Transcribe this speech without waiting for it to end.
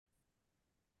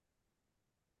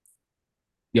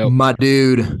Yo, My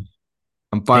dude,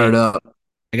 I'm fired hey, up.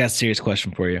 I got a serious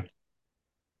question for you.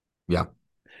 Yeah.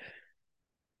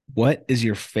 What is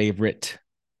your favorite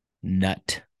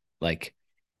nut? Like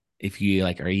if you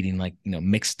like are eating like,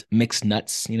 mixed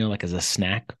nuts, like as a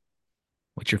snack,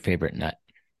 what's your favorite nut?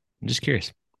 I'm just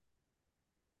curious.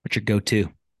 What's your go-to?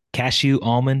 Cashew,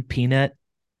 almond, peanut,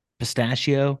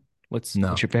 pistachio? What's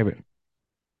No. your favorite?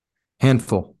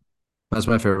 Handful. That's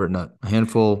my favorite nut. A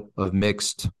handful of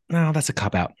mixed. No, that's a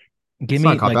cop out. Give It's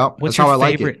not me a cop like out. what's That's your how I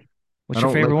like it. favorite? I What's your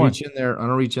don't favorite like one? reach in there. I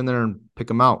don't reach in there and pick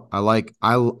them out.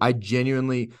 I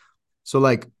genuinely, so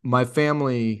like my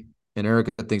family and Erica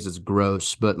thinks it's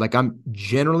gross, but like I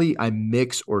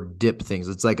mix or dip things.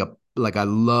 It's like I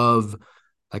love,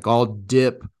 like I'll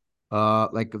dip.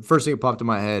 Like the first thing that popped in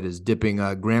my head is dipping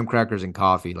graham crackers in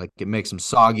coffee. Like it makes them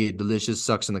soggy, delicious,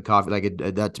 sucks in the coffee.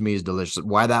 That to me is delicious.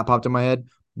 Why that popped in my head,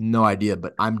 no idea.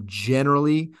 But I'm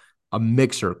generally a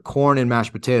mixer, corn and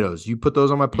mashed potatoes. You put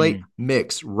those on my plate, Mm.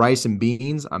 mix rice and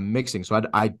beans. I'm mixing, so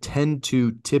I tend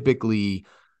to typically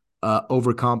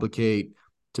overcomplicate.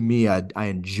 To me, I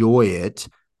enjoy it.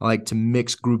 I like to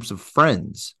mix groups of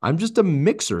friends. I'm just a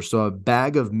mixer. So a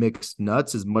bag of mixed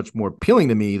nuts is much more appealing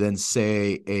to me than,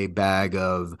 say, a bag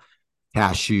of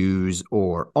cashews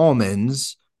or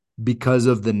almonds because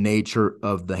of the nature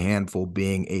of the handful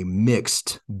being a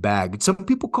mixed bag. Some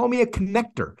people call me a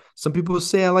connector. Some people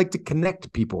say I like to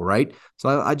connect people, right?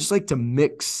 So I just like to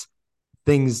mix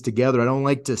things together. I don't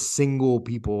like to single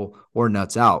people or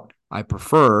nuts out. I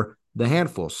prefer the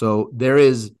handful. So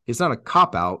it's not a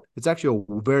cop out. It's actually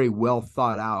a very well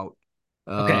thought out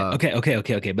Okay, uh, okay, okay,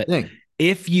 okay, okay. But thing.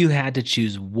 if you had to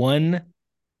choose one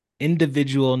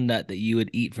individual nut that you would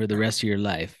eat for the rest of your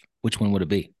life, which one would it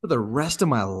be? For the rest of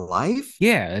my life,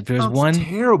 Yeah, if there's sounds one,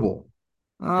 terrible.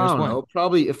 I there's don't one. know.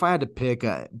 Probably if I had to pick,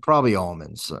 probably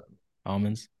almonds.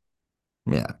 Almonds.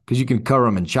 Yeah, because you can cover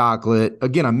them in chocolate.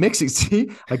 Again, I'm mixing. See,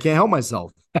 I can't help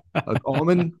myself. Like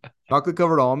almond, chocolate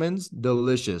covered almonds,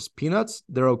 delicious. Peanuts,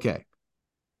 they're okay.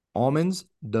 Almonds,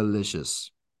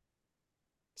 delicious.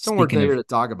 Somewhere Speaking there of, to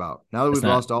talk about. Now that it's we've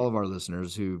not. lost all of our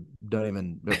listeners who don't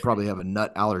even probably have a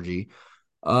nut allergy,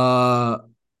 uh,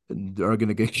 are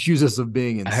going to accuse us of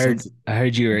being I heard. insensitive, I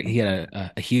heard he had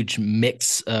a huge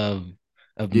mix of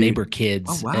neighbor dude. Oh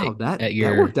kids wow, that at that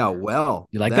your. worked out well.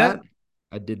 You like That that?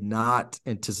 I did not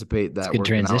anticipate It's a that good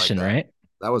working out like transition, that. right?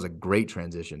 That was a great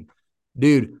transition,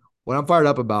 dude. What I'm fired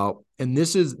up about, and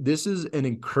this is an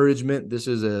encouragement. This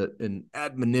is an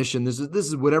admonition. This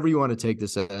is whatever you want to take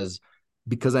this as,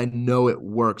 because I know it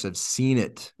works. I've seen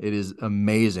it. It is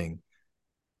amazing.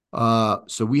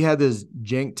 So we had this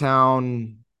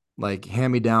Janktown like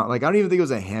hand me down. Like I don't even think it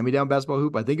was a hand me down basketball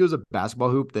hoop. I think it was a basketball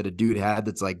hoop that a dude had.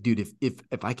 That's like, dude,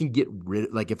 if I can get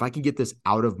rid, like if I can get this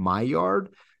out of my yard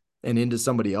and into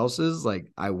somebody else's,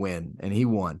 like I win. And he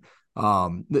won.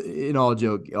 In all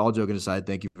joking aside,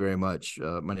 thank you very much.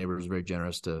 My neighbor was very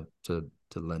generous to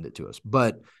lend it to us.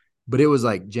 But it was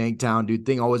like Janktown, dude.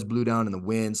 Thing always blew down in the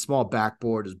wind. Small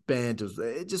backboard, was bent.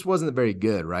 It just wasn't very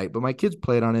good, right? But my kids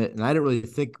played on it, and I didn't really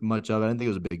think much of it. I didn't think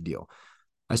it was a big deal.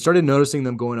 I started noticing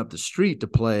them going up the street to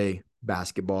play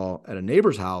basketball at a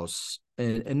neighbor's house,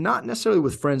 and not necessarily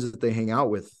with friends that they hang out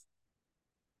with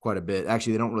quite a bit.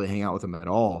 Actually, they don't really hang out with them at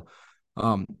all.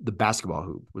 The basketball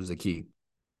hoop was the key.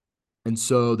 And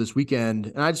so this weekend,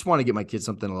 and I just want to get my kids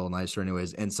something a little nicer,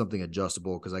 anyways, and something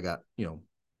adjustable because I got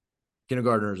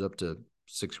kindergartners up to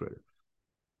sixth grader.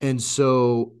 And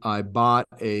so I bought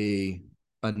a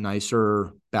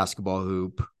nicer basketball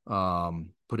hoop,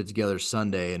 put it together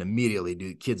Sunday, and immediately,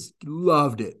 dude, kids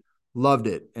loved it,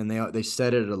 and they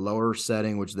set it at a lower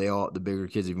setting, which the bigger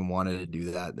kids even wanted to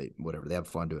do that. They whatever, they have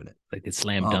fun doing it. Like they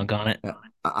slam Um, dunk on it. yeah,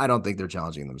 I don't think they're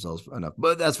challenging themselves enough,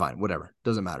 but that's fine. Whatever,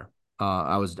 doesn't matter.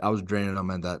 I was draining them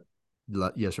at that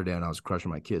yesterday, and I was crushing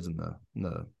my kids in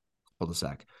the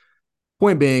cul-de-sac.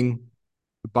 Point being,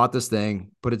 bought this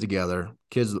thing, put it together.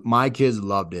 My kids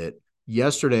loved it.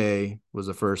 Yesterday was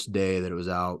the first day that it was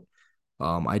out.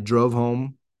 I drove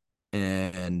home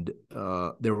and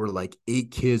there were like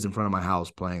 8 kids in front of my house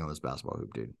playing on this basketball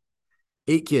hoop, dude.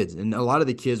 8 kids. And a lot of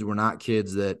the kids were not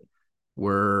kids that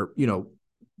were,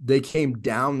 they came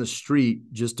down the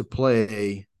street just to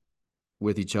play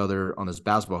with each other on this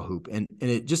basketball hoop. And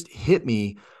it just hit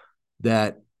me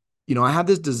that I have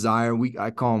this desire. I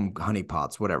call them honey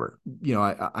pots, whatever.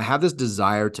 I have this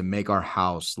desire to make our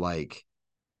house like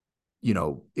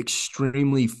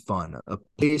extremely fun, a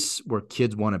place where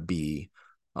kids want to be.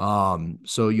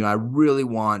 So I really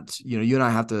want you and I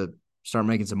have to. start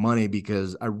making some money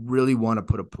because I really want to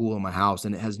put a pool in my house.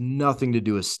 And it has nothing to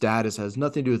do with status, has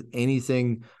nothing to do with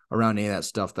anything around any of that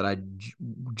stuff that I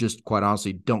just quite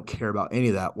honestly don't care about any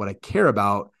of that. What I care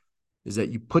about is that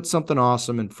you put something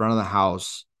awesome in front of the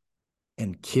house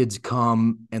and kids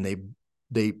come and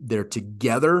they're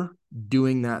together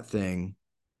doing that thing.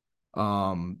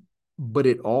 But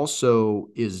it also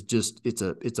is just, it's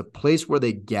a place where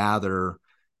they gather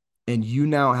and you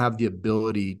now have the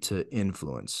ability to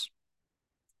influence.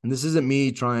 And this isn't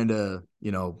me trying to,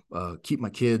 keep my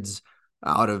kids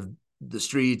out of the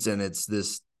streets and it's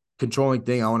this controlling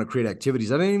thing. I want to create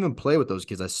activities. I didn't even play with those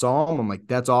kids. I saw them. I'm like,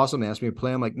 that's awesome. They asked me to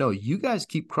play. I'm like, no, you guys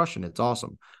keep crushing it. It's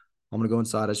awesome. I'm going to go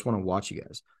inside. I just want to watch you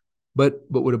guys. But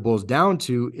what it boils down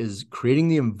to is creating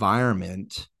the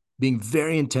environment, being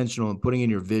very intentional and putting in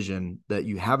your vision that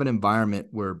you have an environment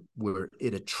where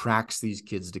it attracts these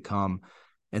kids to come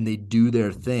and they do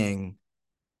their thing,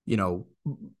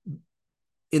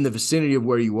 in the vicinity of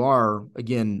where you are,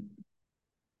 again,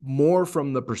 more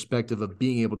from the perspective of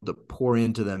being able to pour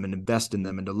into them and invest in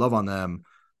them and to love on them,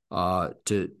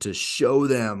 to show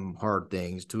them hard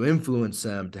things, to influence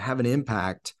them, to have an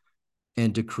impact,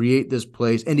 and to create this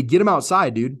place and to get them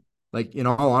outside, dude. Like, in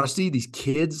all honesty, these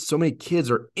kids, so many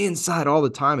kids are inside all the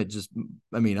time.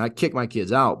 I kick my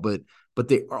kids out, but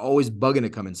they are always bugging to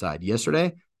come inside.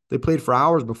 Yesterday, they played for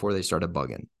hours before they started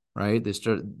bugging, right?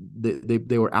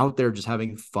 They were out there just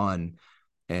having fun.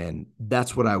 And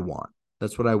that's what I want.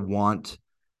 That's what I want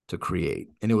to create.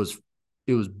 And it was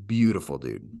beautiful,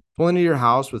 dude. Pulling into your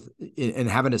house and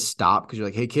having to stop because you're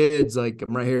like, hey, kids, like,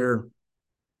 I'm right here.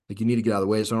 Like, you need to get out of the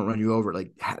way so I don't run you over.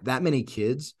 Like, that many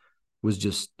kids was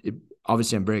just,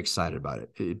 obviously, I'm very excited about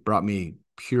it. It brought me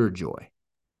pure joy.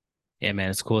 Yeah, man,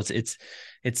 it's cool.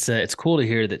 It's cool to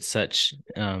hear that such,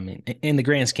 in the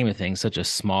grand scheme of things, such a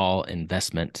small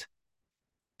investment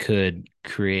could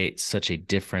create such a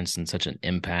difference and such an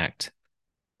impact,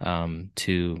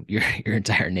 to your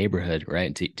entire neighborhood,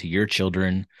 right? To your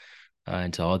children,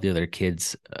 and to all the other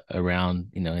kids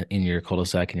around, in your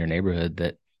cul-de-sac in your neighborhood.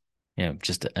 That,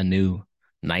 just a new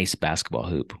nice basketball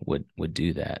hoop would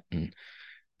do that. And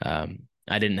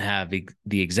I didn't have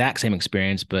the exact same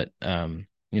experience, but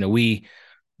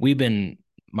we've been,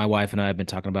 my wife and I have been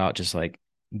talking about just like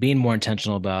being more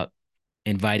intentional about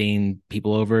inviting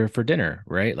people over for dinner,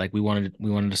 right? Like, we wanted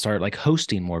to start like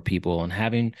hosting more people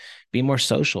and being more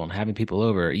social and having people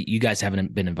over. You guys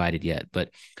haven't been invited yet, but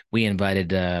we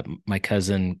invited my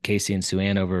cousin Casey and Sue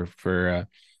Ann over for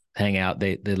hang out.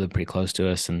 They live pretty close to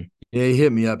us. And Yeah, he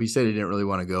hit me up. He said he didn't really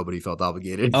want to go, but he felt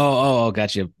obligated. oh,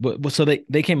 gotcha. But so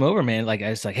they came over, man. Like,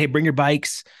 I was like, hey, bring your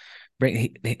bikes.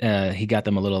 He got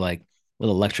them a little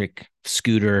electric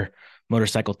scooter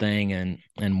motorcycle thing,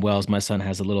 and Wells, my son,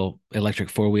 has a little electric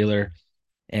four-wheeler,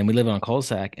 and we live on a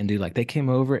cul-de-sac. And dude, like, they came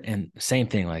over and same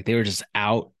thing, like they were just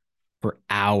out for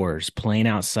hours playing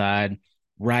outside,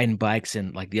 riding bikes.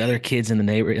 And like the other kids in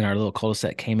our little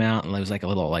cul-de-sac came out, and it was like a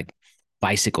little like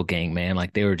bicycle gang, man.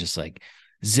 Like, they were just like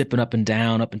zipping up and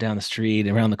down the street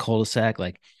around the cul-de-sac,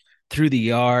 like through the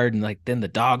yard. And like then the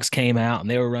dogs came out and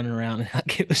they were running around.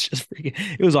 Like, it was just freaking,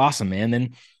 it was awesome, man.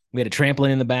 Then we had a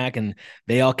trampoline in the back, and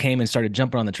they all came and started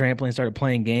jumping on the trampoline, started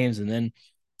playing games. And then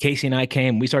Casey and I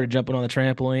came, we started jumping on the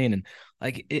trampoline, and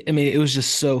like, it was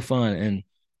just so fun.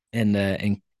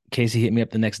 And Casey hit me up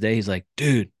the next day. He's like,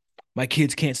 dude, my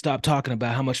kids can't stop talking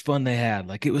about how much fun they had.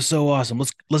 Like, it was so awesome.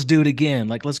 Let's do it again.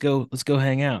 Like, let's go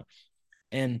hang out.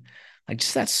 And like,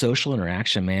 just that social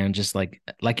interaction, man, just like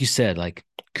you said, like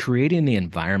creating the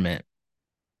environment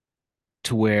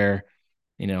to where,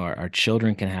 our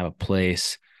children can have a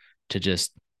place to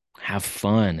just have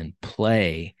fun and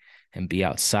play and be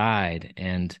outside.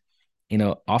 And,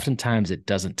 oftentimes it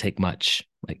doesn't take much.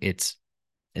 Like, it's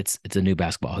a new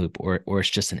basketball hoop, or it's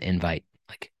just an invite.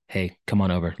 Like, hey, come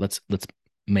on over. Let's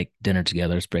make dinner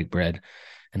together. Let's break bread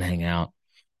and hang out,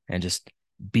 and just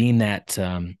being that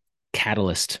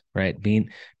catalyst, right? Being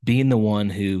the one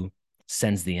who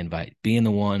sends the invite, being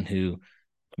the one who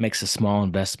makes a small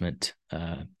investment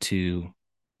to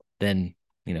then,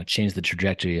 change the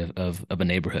trajectory of a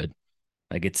neighborhood.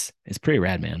 Like, it's pretty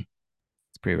rad, man.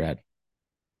 It's pretty rad.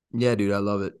 Yeah, dude, I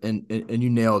love it. And you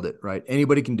nailed it, right?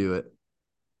 Anybody can do it.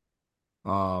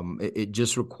 It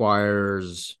just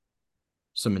requires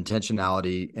some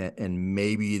intentionality, and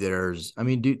maybe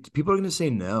dude, people are going to say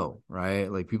no,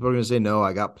 right? Like, people are going to say no,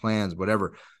 I got plans,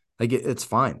 whatever. Like, it's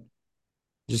fine.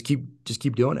 Just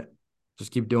keep doing it.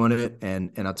 Just keep doing it.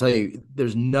 And I'll tell you,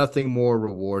 there's nothing more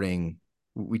rewarding.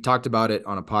 We talked about it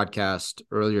on a podcast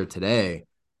earlier today.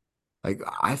 Like,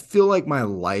 I feel like my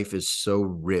life is so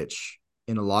rich.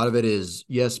 And a lot of it is,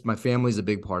 yes, my family's a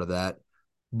big part of that.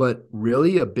 But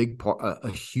really a big part, a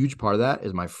huge part of that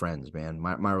is my friends, man.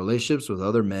 My relationships with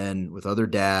other men, with other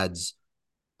dads,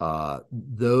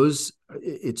 those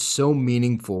it's so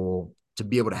meaningful to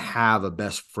be able to have a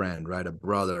best friend, right? A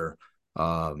brother,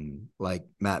 like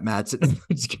Matt Matson,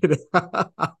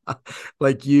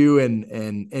 like you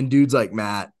and dudes like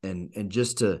Matt, and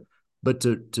just to, but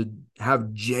to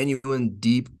have genuine,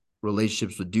 deep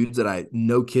relationships with dudes that I,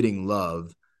 no kidding,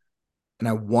 love and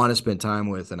I want to spend time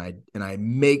with, and I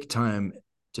make time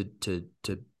to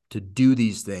do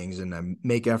these things, and I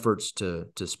make efforts to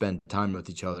spend time with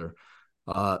each other.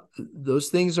 Those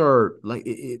things are like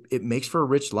it makes for a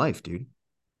rich life, dude.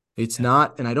 It's Yeah.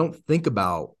 not, and I don't think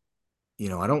about,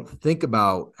 I don't think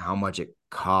about how much it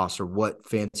costs or what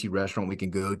fancy restaurant we can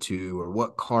go to or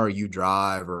what car you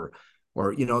drive or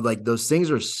like those things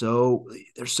are so,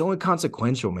 they're so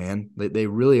inconsequential, man. They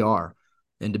really are.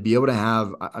 And to be able to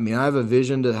have, I mean, I have a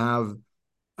vision to have,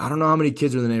 I don't know how many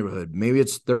kids are in the neighborhood. Maybe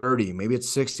it's 30, maybe it's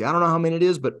 60. I don't know how many it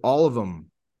is, but all of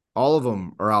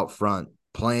them are out front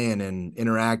playing and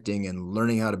interacting and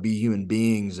learning how to be human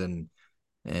beings and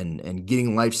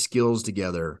getting life skills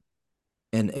together,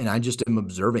 and I just am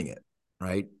observing it,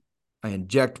 right? I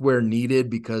inject where needed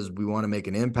because we want to make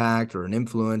an impact or an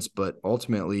influence, but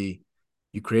ultimately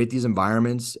you create these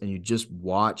environments and you just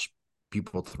watch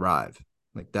people thrive.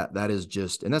 Like that is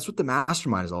just, and that's what the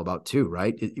mastermind is all about too,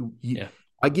 right? Yeah.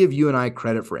 I give you and I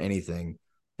credit for anything.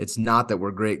 It's not that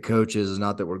we're great coaches, it's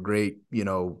not that we're great,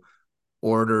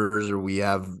 orators, or we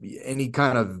have any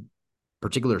kind of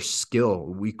particular skill.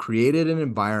 We created an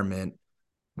environment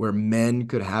where men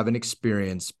could have an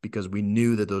experience because we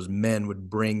knew that those men would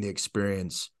bring the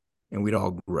experience and we'd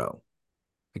all grow.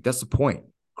 Like that's the point.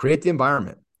 Create the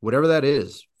environment, whatever that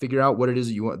is. Figure out what it is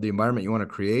that you want, the environment you want to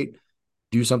create,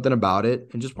 do something about it,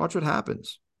 and just watch what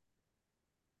happens.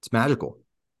 It's magical.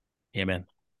 Yeah, man.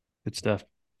 Good stuff.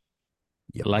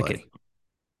 Yeah, I like it. buddy.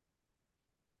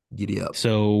 Giddy up.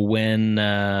 So when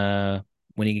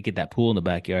you get that pool in the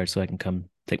backyard so I can come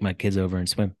take my kids over and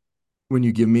swim. When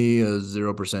you give me a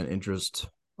 0% interest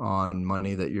on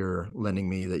money that you're lending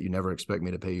me that you never expect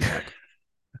me to pay you back.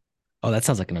 Oh, that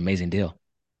sounds like an amazing deal.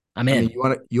 I'm I mean, in. you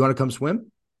want to come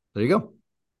swim? There you go.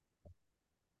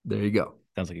 There you go.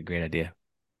 Sounds like a great idea.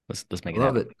 Let's I make it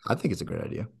love happen. it. I think it's a great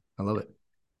idea. I love it.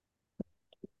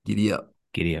 Giddy up.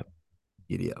 Giddy up.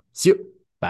 Giddy up. See you.